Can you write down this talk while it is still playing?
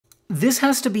This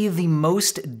has to be the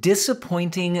most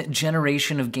disappointing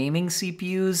generation of gaming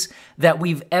CPUs that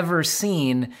we've ever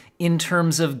seen in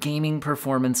terms of gaming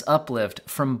performance uplift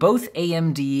from both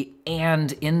AMD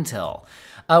and Intel.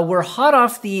 We're hot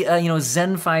off the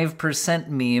Zen 5%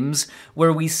 memes,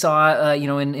 where we saw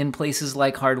in places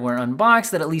like Hardware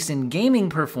Unboxed that at least in gaming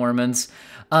performance,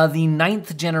 the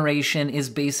 9th generation is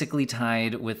basically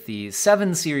tied with the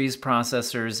 7 series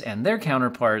processors and their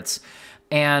counterparts,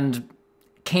 and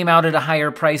came out at a higher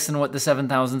price than what the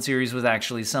 7000 series was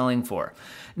actually selling for.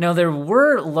 Now, there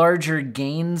were larger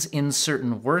gains in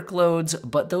certain workloads,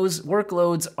 but those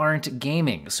workloads aren't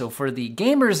gaming. So for the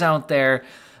gamers out there,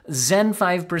 Zen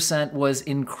 5% was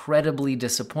incredibly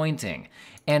disappointing.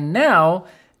 And now,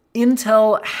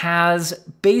 Intel has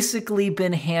basically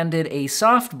been handed a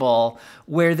softball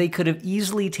where they could have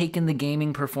easily taken the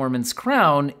gaming performance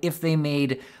crown if they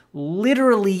made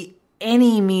literally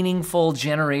any meaningful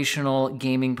generational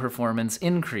gaming performance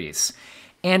increase.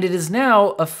 And it is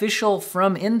now official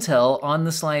from Intel on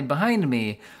the slide behind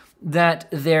me that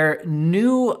their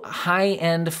new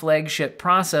high-end flagship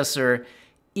processor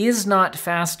is not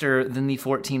faster than the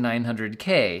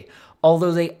 14900K,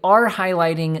 although they are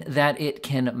highlighting that it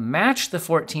can match the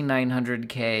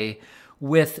 14900K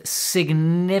with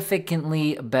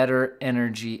significantly better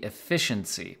energy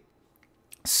efficiency.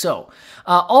 So,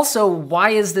 also,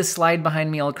 why is this slide behind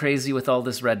me all crazy with all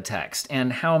this red text,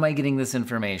 and how am I getting this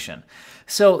information?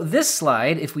 So this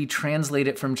slide, if we translate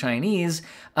it from Chinese,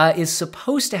 is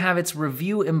supposed to have its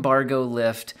review embargo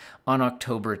lift on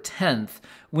October 10th,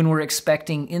 when we're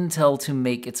expecting Intel to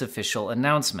make its official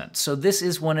announcement. So this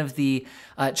is one of the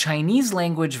Chinese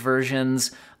language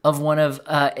versions of one of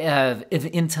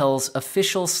Intel's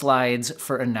official slides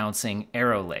for announcing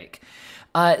Arrow Lake.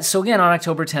 So again, on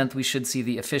October 10th, we should see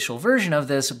the official version of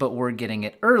this, but we're getting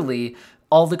it early.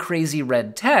 All the crazy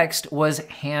red text was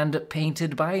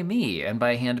hand-painted by me. And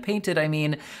by hand-painted, I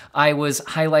mean I was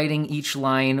highlighting each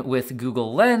line with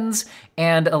Google Lens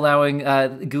and allowing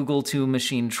Google to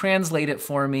machine translate it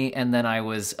for me, and then I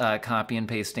was copy and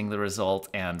pasting the result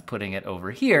and putting it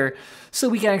over here so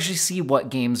we can actually see what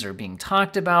games are being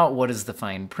talked about, what does the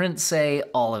fine print say,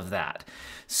 all of that.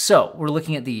 So we're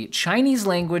looking at the Chinese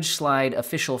language slide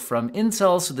official from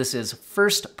Intel, so this is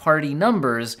first-party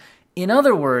numbers. In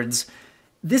other words,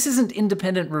 this isn't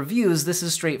independent reviews, this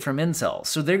is straight from Intel.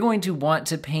 So they're going to want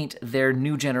to paint their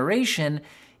new generation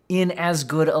in as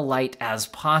good a light as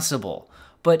possible.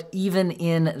 But even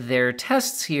in their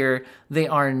tests here, they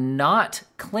are not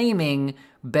claiming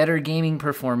better gaming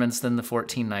performance than the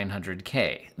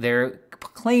 14900K. They're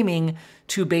claiming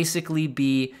to basically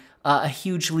be a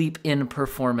huge leap in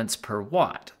performance per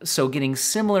watt. So getting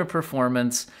similar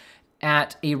performance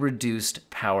at a reduced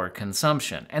power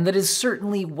consumption. And that is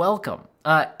certainly welcome.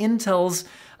 Intel's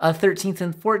 13th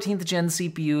and 14th gen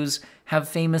CPUs have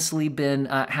famously been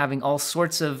having all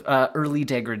sorts of early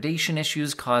degradation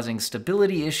issues, causing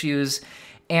stability issues,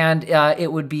 and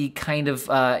it would be kind of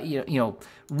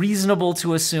reasonable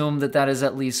to assume that that is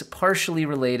at least partially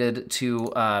related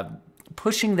to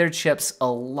pushing their chips a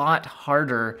lot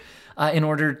harder in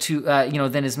order to,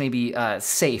 than is maybe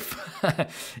safe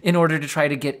in order to try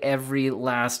to get every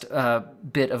last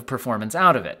bit of performance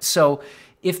out of it. So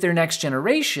if their next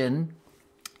generation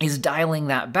is dialing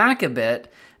that back a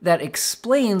bit, that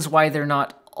explains why they're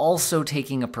not also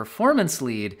taking a performance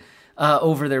lead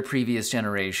over their previous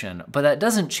generation. But that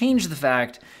doesn't change the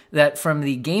fact that from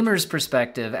the gamer's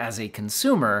perspective as a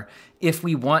consumer, if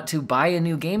we want to buy a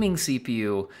new gaming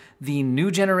CPU, the new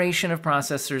generation of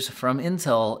processors from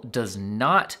Intel does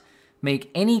not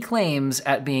make any claims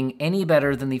at being any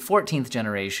better than the 14th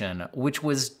generation, which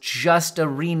was just a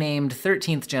renamed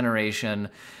 13th generation,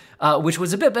 which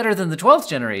was a bit better than the 12th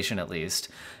generation at least.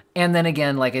 And then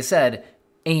again, like I said,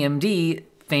 AMD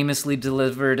famously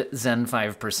delivered Zen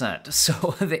 5%.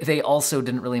 So they also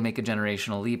didn't really make a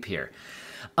generational leap here.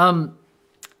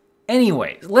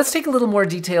 Anyway, let's take a little more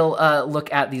detailed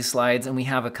look at these slides, and we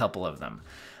have a couple of them.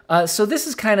 So this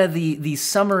is kind of the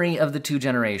summary of the two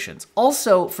generations.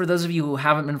 Also, for those of you who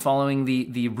haven't been following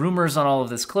the rumors on all of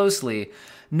this closely,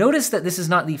 notice that this is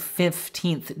not the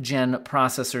 15th gen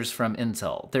processors from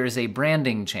Intel. There is a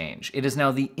branding change. It is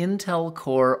now the Intel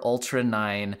Core Ultra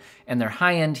 9, and their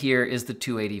high end here is the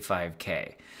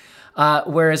 285K.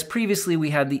 Whereas previously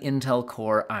we had the Intel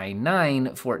Core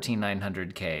i9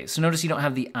 14900K. So notice you don't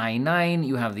have the i9,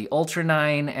 you have the Ultra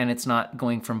 9, and it's not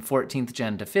going from 14th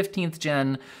gen to 15th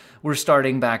gen. We're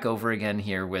starting back over again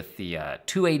here with the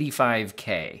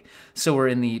 285K. So we're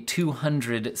in the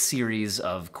 200 series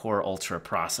of Core Ultra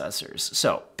processors.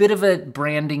 So bit of a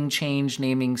branding change,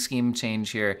 naming scheme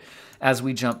change here. as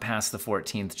we jump past the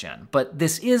 14th gen. But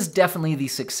this is definitely the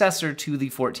successor to the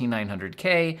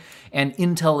 14900K, and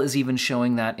Intel is even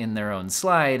showing that in their own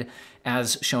slide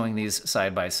as showing these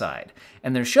side by side.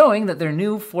 And they're showing that their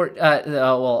new,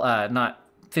 not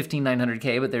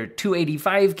 15900K, but their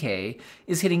 285K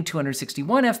is hitting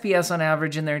 261 FPS on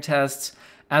average in their tests,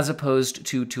 as opposed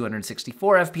to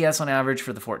 264 FPS on average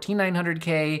for the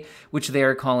 14900K, which they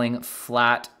are calling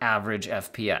flat average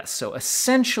FPS. So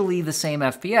essentially the same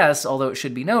FPS, although it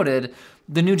should be noted,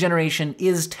 the new generation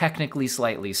is technically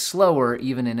slightly slower,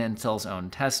 even in Intel's own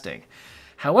testing.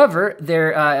 However,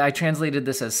 I translated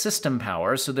this as system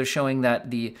power, so they're showing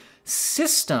that the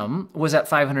system was at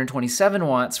 527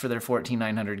 watts for their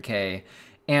 14900K,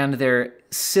 and their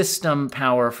system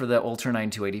power for the Ultra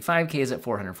 9 285K is at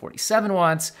 447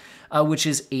 watts, which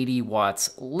is 80 watts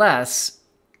less.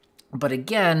 But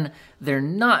again, they're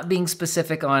not being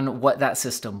specific on what that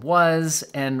system was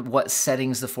and what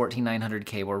settings the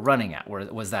 14900K were running at.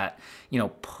 Was that,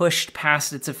 pushed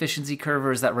past its efficiency curve,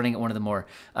 or is that running at one of the more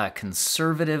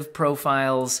conservative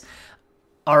profiles?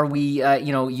 Are we,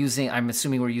 using, I'm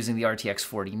assuming we're using the RTX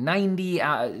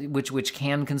 4090, which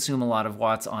can consume a lot of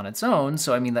watts on its own.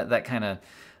 So, I mean, that kind of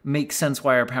makes sense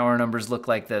why our power numbers look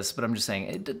like this. But I'm just saying,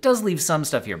 it does leave some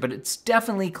stuff here. But it's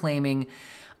definitely claiming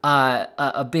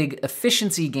a big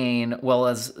efficiency gain, while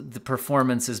as the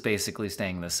performance is basically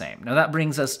staying the same. Now, that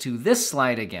brings us to this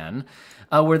slide again,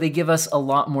 where they give us a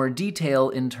lot more detail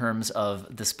in terms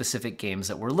of the specific games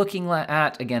that we're looking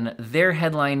at. Again, their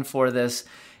headline for this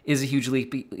is a huge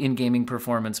leap in gaming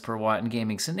performance per watt in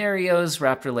gaming scenarios.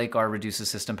 Raptor Lake R reduces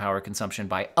system power consumption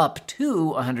by up to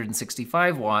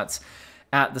 165 watts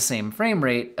at the same frame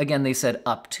rate. Again, they said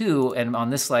up to, and on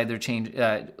this slide,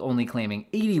 they're only claiming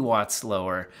 80 watts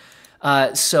lower.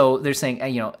 So they're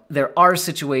saying, there are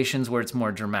situations where it's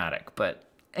more dramatic, but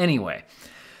anyway.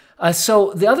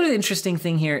 So the other interesting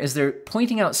thing here is they're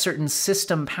pointing out certain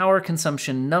system power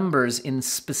consumption numbers in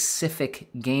specific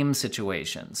game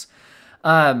situations.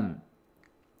 And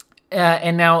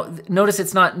now notice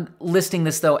it's not listing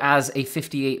this though as a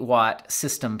 58 watt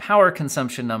system power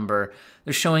consumption number.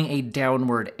 They're showing a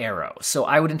downward arrow. So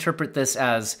I would interpret this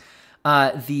as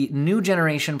the new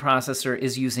generation processor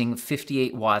is using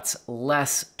 58 watts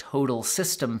less total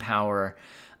system power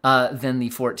than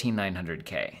the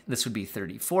 14900K. This would be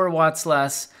 34 watts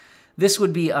less. This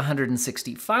would be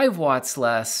 165 watts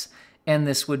less. And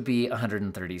this would be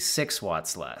 136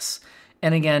 watts less.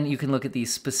 And again, you can look at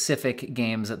these specific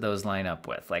games that those line up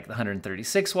with. Like the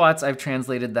 136 watts, I've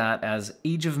translated that as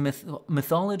Age of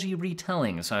Mythology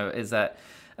retelling. So is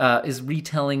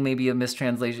retelling maybe a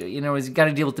mistranslation? You've got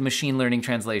to deal with the machine learning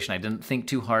translation. I didn't think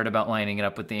too hard about lining it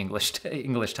up with the English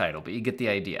title, but you get the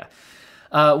idea.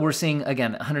 We're seeing,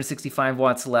 again, 165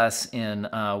 watts less in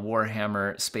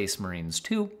Warhammer Space Marines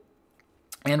 2.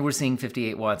 And we're seeing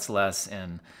 58 watts less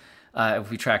in if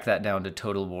we track that down to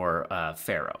Total War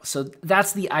Pharaoh. So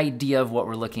that's the idea of what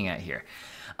we're looking at here.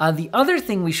 The other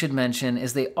thing we should mention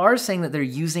is they are saying that they're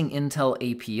using Intel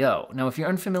APO. Now, if you're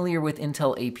unfamiliar with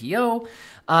Intel APO,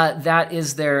 that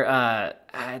is their,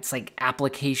 it's like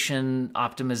application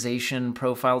optimization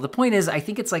profile. The point is, I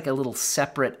think it's like a little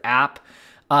separate app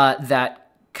that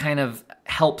kind of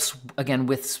helps, again,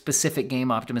 with specific game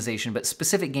optimization, but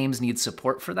specific games need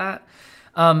support for that.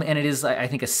 And it is, I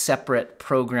think, a separate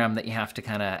program that you have to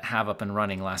kind of have up and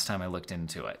running last time I looked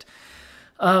into it.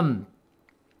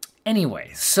 Anyway,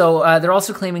 so they're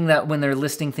also claiming that when they're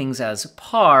listing things as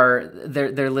par,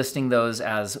 they're listing those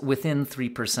as within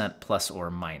 3% plus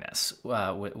or minus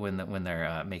when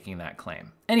they're making that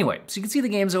claim. Anyway, so you can see the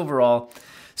games overall.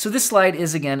 So this slide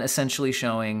is, again, essentially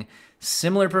showing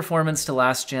similar performance to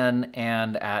last gen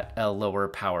and at a lower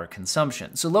power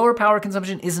consumption. So lower power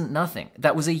consumption isn't nothing.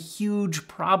 That was a huge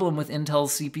problem with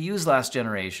Intel's CPUs last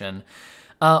generation.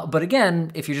 But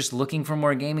again, if you're just looking for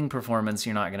more gaming performance,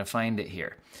 you're not going to find it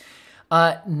here.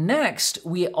 Next,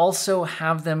 we also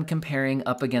have them comparing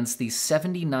up against the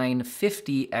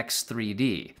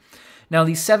 7950X3D. Now,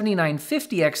 the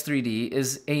 7950X3D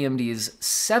is AMD's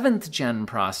 7th gen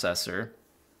processor,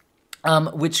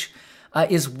 which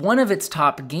is one of its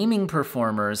top gaming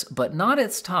performers, but not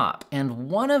its top, and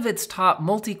one of its top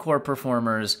multi-core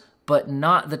performers, but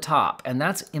not the top. And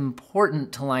that's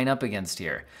important to line up against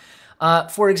here.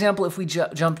 For example, if we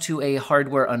jump to a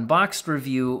hardware unboxed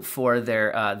review for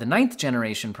their the 9th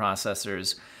generation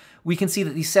processors, we can see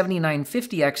that the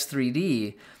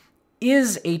 7950X3D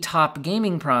is a top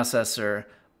gaming processor,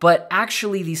 but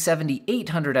actually the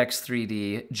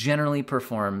 7800X3D generally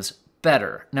performs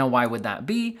better. Now, why would that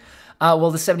be?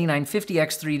 Well, the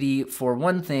 7950X3D, for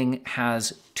one thing,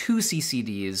 has 2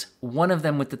 CCDs, one of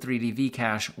them with the 3D V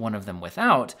cache, one of them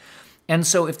without. And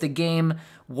so if the game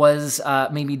was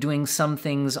maybe doing some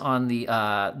things on the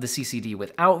CCD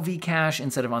without Vcache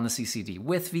instead of on the CCD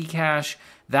with Vcache,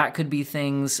 that could be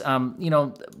things,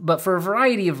 but for a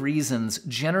variety of reasons,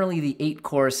 generally the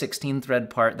 8-core 16-thread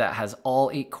part that has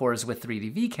all 8 cores with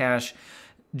 3D Vcache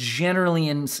generally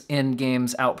in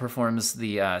games outperforms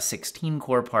the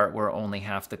 16-core part where only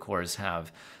half the cores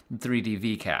have 3D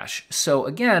Vcache. So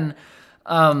again,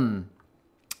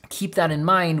 keep that in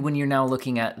mind when you're now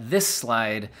looking at this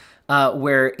slide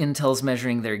where Intel's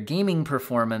measuring their gaming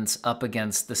performance up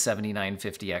against the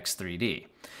 7950X 3D.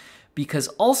 Because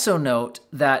also note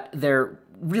that they're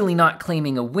really not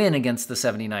claiming a win against the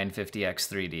 7950X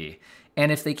 3D.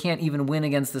 And if they can't even win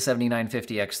against the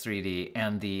 7950X 3D,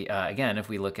 and again, if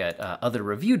we look at other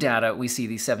review data, we see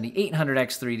the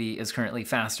 7800X 3D is currently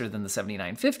faster than the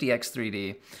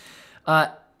 7950X 3D.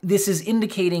 This is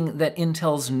indicating that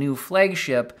Intel's new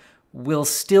flagship will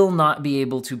still not be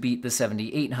able to beat the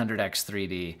 7800X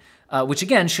 3D, which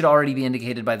again should already be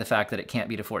indicated by the fact that it can't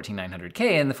beat a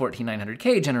 14900K, and the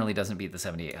 14900K generally doesn't beat the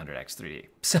 7800X 3D.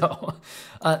 So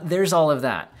there's all of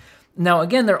that. Now,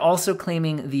 again, they're also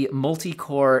claiming the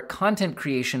multi-core content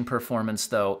creation performance,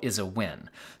 though, is a win.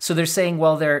 So they're saying,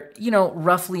 well, they're,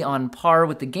 roughly on par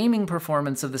with the gaming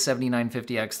performance of the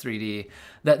 7950X 3D,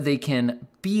 that they can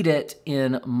beat it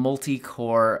in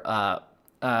multi-core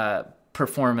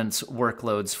performance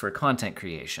workloads for content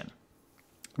creation.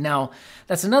 Now,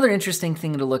 that's another interesting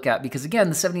thing to look at because, again,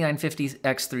 the 7950X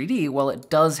 3D, while it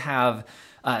does have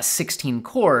 16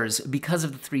 cores, because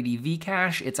of the 3D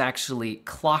Vcache, it's actually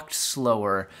clocked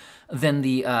slower than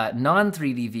the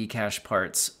non-3D Vcache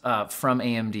parts from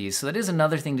AMD. So that is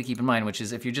another thing to keep in mind, which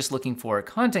is if you're just looking for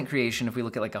content creation, if we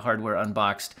look at like a hardware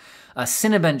unboxed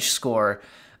Cinebench score,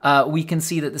 we can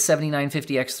see that the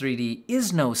 7950X 3D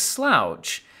is no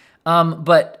slouch.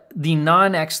 But the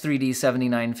non-X3D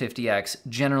 7950X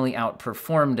generally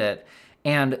outperformed it,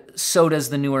 and so does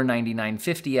the newer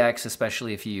 9950X,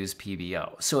 especially if you use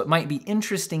PBO. So it might be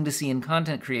interesting to see in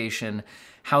content creation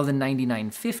how the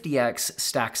 9950X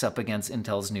stacks up against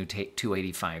Intel's new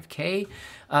 285K,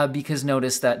 because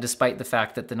notice that despite the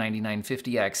fact that the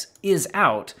 9950X is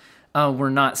out, we're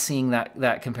not seeing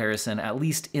that comparison, at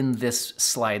least in this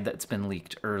slide that's been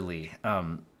leaked early.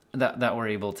 That we're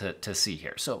able to see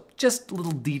here. So just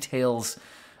little details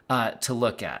to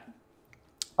look at.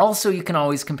 Also, you can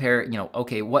always compare,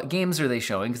 okay, what games are they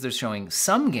showing? Because they're showing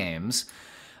some games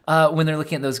when they're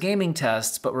looking at those gaming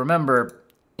tests. But remember,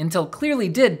 Intel clearly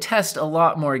did test a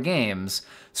lot more games.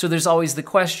 So there's always the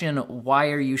question, why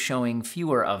are you showing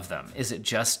fewer of them? Is it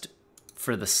just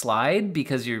for the slide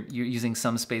because you're using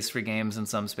some space for games and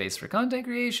some space for content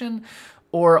creation?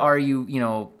 Or are you,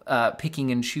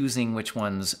 picking and choosing which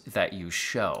ones that you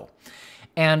show?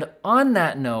 And on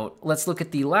that note, let's look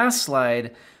at the last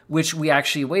slide, which we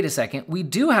actually, wait a second, we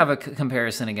do have a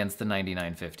comparison against the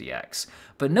 9950X.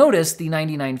 But notice the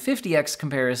 9950X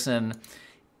comparison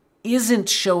isn't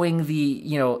showing the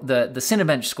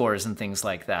Cinebench scores and things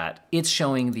like that. It's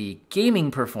showing the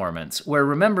gaming performance, where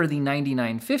remember the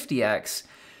 9950X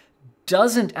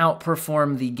doesn't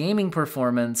outperform the gaming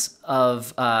performance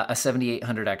of a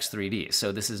 7800X 3D.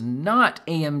 So this is not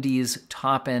AMD's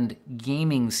top-end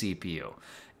gaming CPU.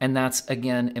 And that's,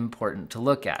 again, important to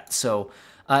look at. So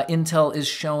Intel is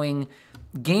showing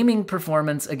gaming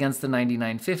performance against the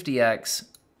 9950X,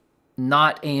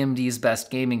 not AMD's best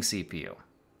gaming CPU.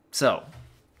 So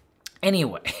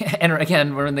anyway, and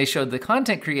again, when they showed the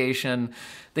content creation,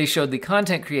 they showed the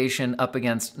content creation up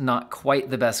against not quite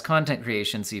the best content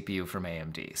creation CPU from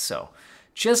AMD. So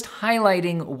just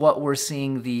highlighting what we're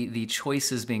seeing, the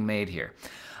choices being made here.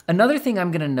 Another thing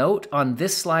I'm gonna note on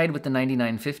this slide with the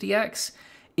 9950X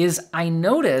is I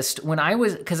noticed when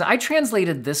because I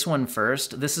translated this one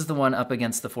first, this is the one up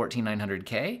against the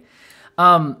 14900K.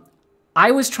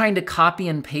 I was trying to copy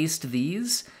and paste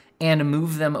these and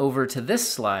move them over to this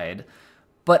slide,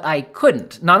 but I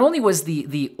couldn't. Not only was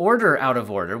the order out of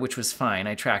order, which was fine,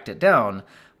 I tracked it down,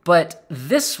 but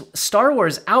this Star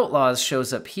Wars Outlaws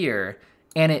shows up here,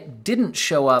 and it didn't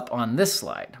show up on this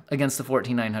slide against the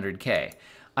 14900K.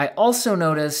 I also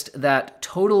noticed that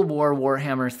Total War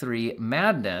Warhammer 3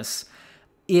 Madness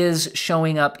is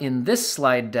showing up in this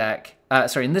slide deck,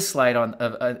 in this slide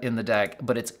in the deck,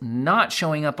 but it's not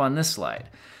showing up on this slide.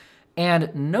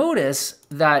 And notice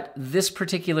that this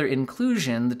particular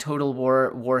inclusion, the Total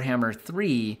War Warhammer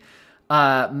 3,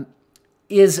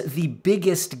 is the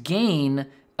biggest gain,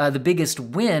 the biggest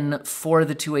win for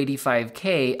the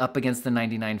 285K up against the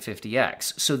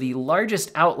 9950X. So the largest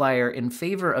outlier in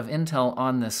favor of Intel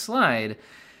on this slide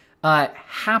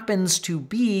happens to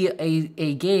be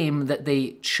a game that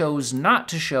they chose not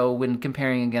to show when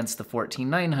comparing against the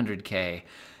 14900K.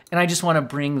 And I just want to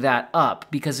bring that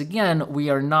up because, again, we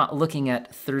are not looking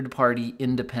at third-party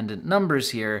independent numbers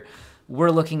here. We're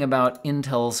looking about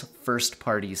Intel's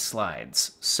first-party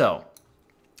slides. So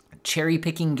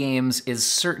cherry-picking games is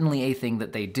certainly a thing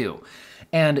that they do.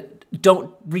 And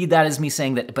don't read that as me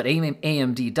saying that, but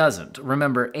AMD doesn't.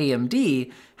 Remember,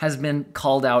 AMD has been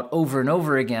called out over and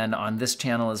over again on this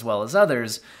channel as well as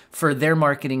others for their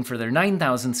marketing for their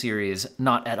 9000 series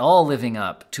not at all living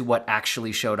up to what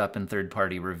actually showed up in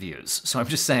third-party reviews. So I'm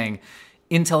just saying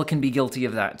Intel can be guilty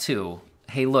of that too.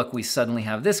 Hey, look, we suddenly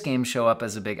have this game show up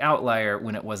as a big outlier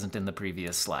when it wasn't in the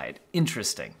previous slide.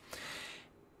 Interesting.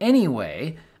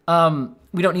 Anyway,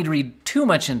 we don't need to read too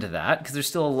much into that because there's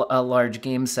still a large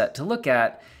game set to look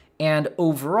at. And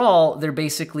overall, they're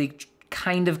basically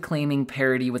kind of claiming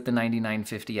parity with the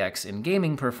 9950X in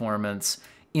gaming performance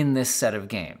in this set of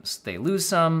games. They lose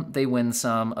some, they win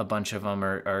some. A bunch of them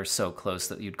are so close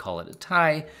that you'd call it a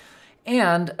tie.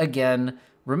 And again,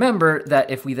 remember that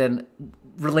if we then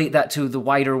relate that to the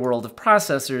wider world of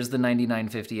processors, the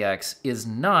 9950X is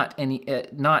not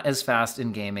as fast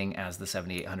in gaming as the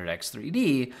 7800X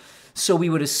 3D. So we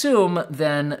would assume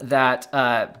then that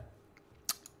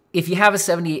if you have a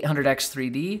 7800X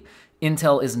 3D,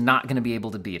 Intel is not going to be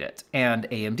able to beat it. And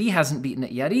AMD hasn't beaten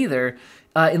it yet either,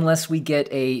 unless we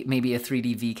get maybe a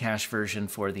 3D V-Cache version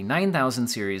for the 9000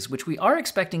 series, which we are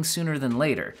expecting sooner than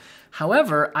later.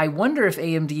 However, I wonder if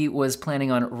AMD was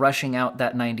planning on rushing out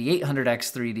that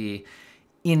 9800X 3D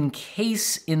in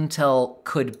case Intel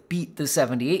could beat the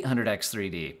 7800X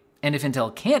 3D. And if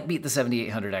Intel can't beat the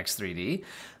 7800X 3D,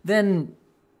 then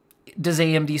does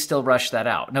AMD still rush that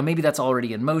out? Now, maybe that's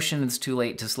already in motion. It's too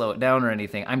late to slow it down or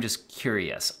anything. I'm just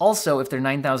curious. Also, if their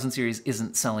 9000 series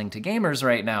isn't selling to gamers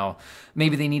right now,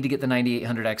 maybe they need to get the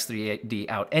 9800X 3D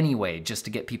out anyway, just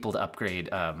to get people to upgrade,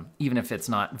 even if it's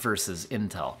not versus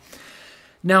Intel.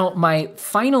 Now, my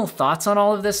final thoughts on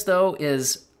all of this, though,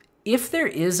 is if there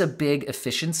is a big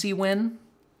efficiency win,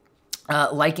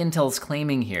 like Intel's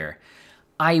claiming here,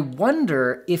 I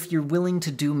wonder if you're willing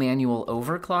to do manual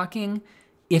overclocking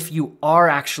if you are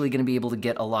actually going to be able to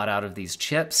get a lot out of these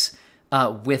chips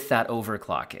with that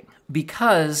overclocking.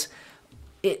 Because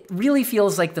it really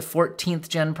feels like the 14th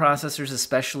gen processors,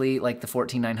 especially like the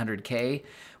 14900K,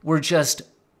 were just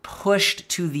pushed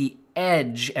to the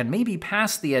edge, and maybe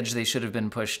past the edge they should have been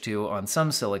pushed to on some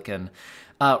silicon,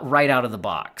 right out of the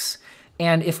box.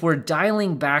 And if we're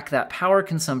dialing back that power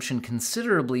consumption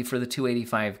considerably for the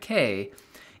 285K,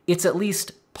 it's at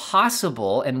least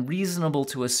possible and reasonable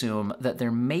to assume that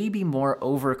there may be more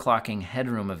overclocking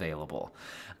headroom available,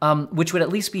 which would at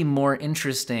least be more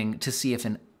interesting to see if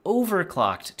an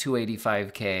overclocked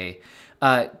 285K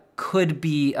could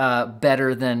be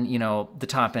better than, you know, the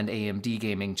top-end AMD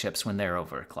gaming chips when they're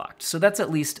overclocked. So that's at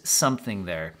least something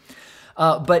there.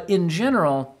 But in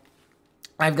general,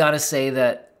 I've got to say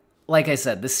that, like I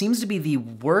said, this seems to be the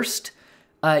worst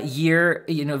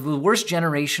the worst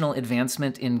generational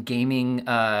advancement in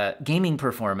gaming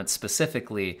performance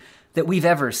specifically that we've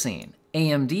ever seen.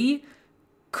 AMD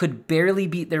could barely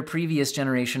beat their previous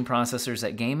generation processors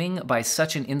at gaming by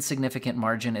such an insignificant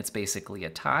margin it's basically a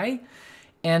tie.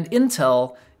 And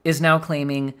Intel is now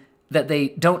claiming that they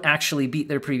don't actually beat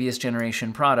their previous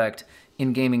generation product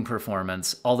in gaming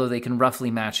performance, although they can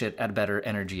roughly match it at better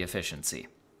energy efficiency.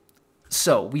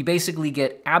 So we basically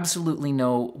get absolutely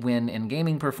no win in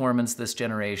gaming performance this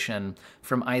generation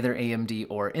from either AMD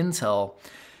or Intel,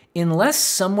 unless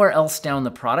somewhere else down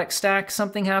the product stack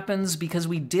something happens, because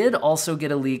we did also get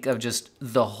a leak of just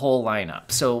the whole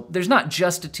lineup. So there's not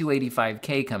just a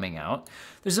 285K coming out.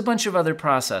 There's a bunch of other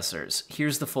processors.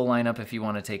 Here's the full lineup if you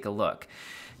want to take a look.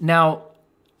 Now,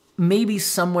 maybe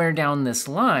somewhere down this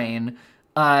line,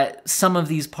 some of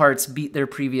these parts beat their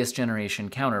previous generation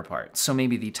counterparts. So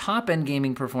maybe the top-end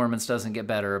gaming performance doesn't get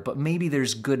better, but maybe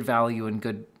there's good value and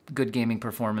good gaming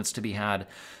performance to be had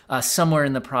somewhere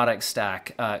in the product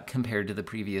stack compared to the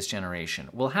previous generation.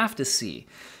 We'll have to see.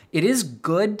 It is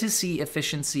good to see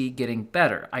efficiency getting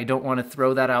better. I don't want to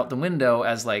throw that out the window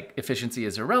as like efficiency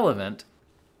is irrelevant.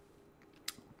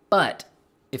 But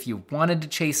if you wanted to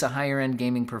chase a higher-end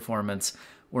gaming performance,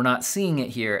 we're not seeing it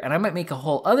here. And I might make a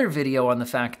whole other video on the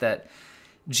fact that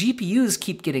GPUs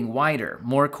keep getting wider,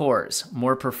 more cores,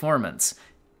 more performance.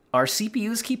 Are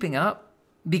CPUs keeping up?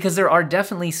 Because there are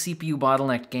definitely CPU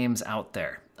bottlenecked games out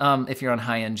there if you're on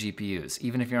high-end GPUs,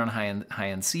 even if you're on high-end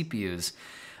CPUs.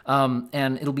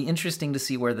 And it'll be interesting to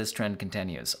see where this trend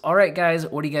continues. All right, guys,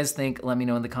 what do you guys think? Let me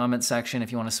know in the comments section.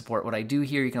 If you want to support what I do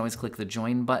here, you can always click the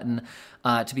join button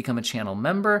to become a channel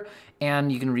member,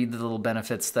 and you can read the little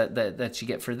benefits that you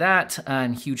get for that.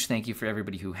 And huge thank you for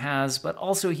everybody who has, but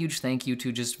also a huge thank you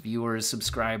to just viewers,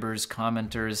 subscribers,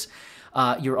 commenters.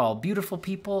 You're all beautiful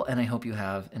people, and I hope you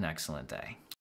have an excellent day.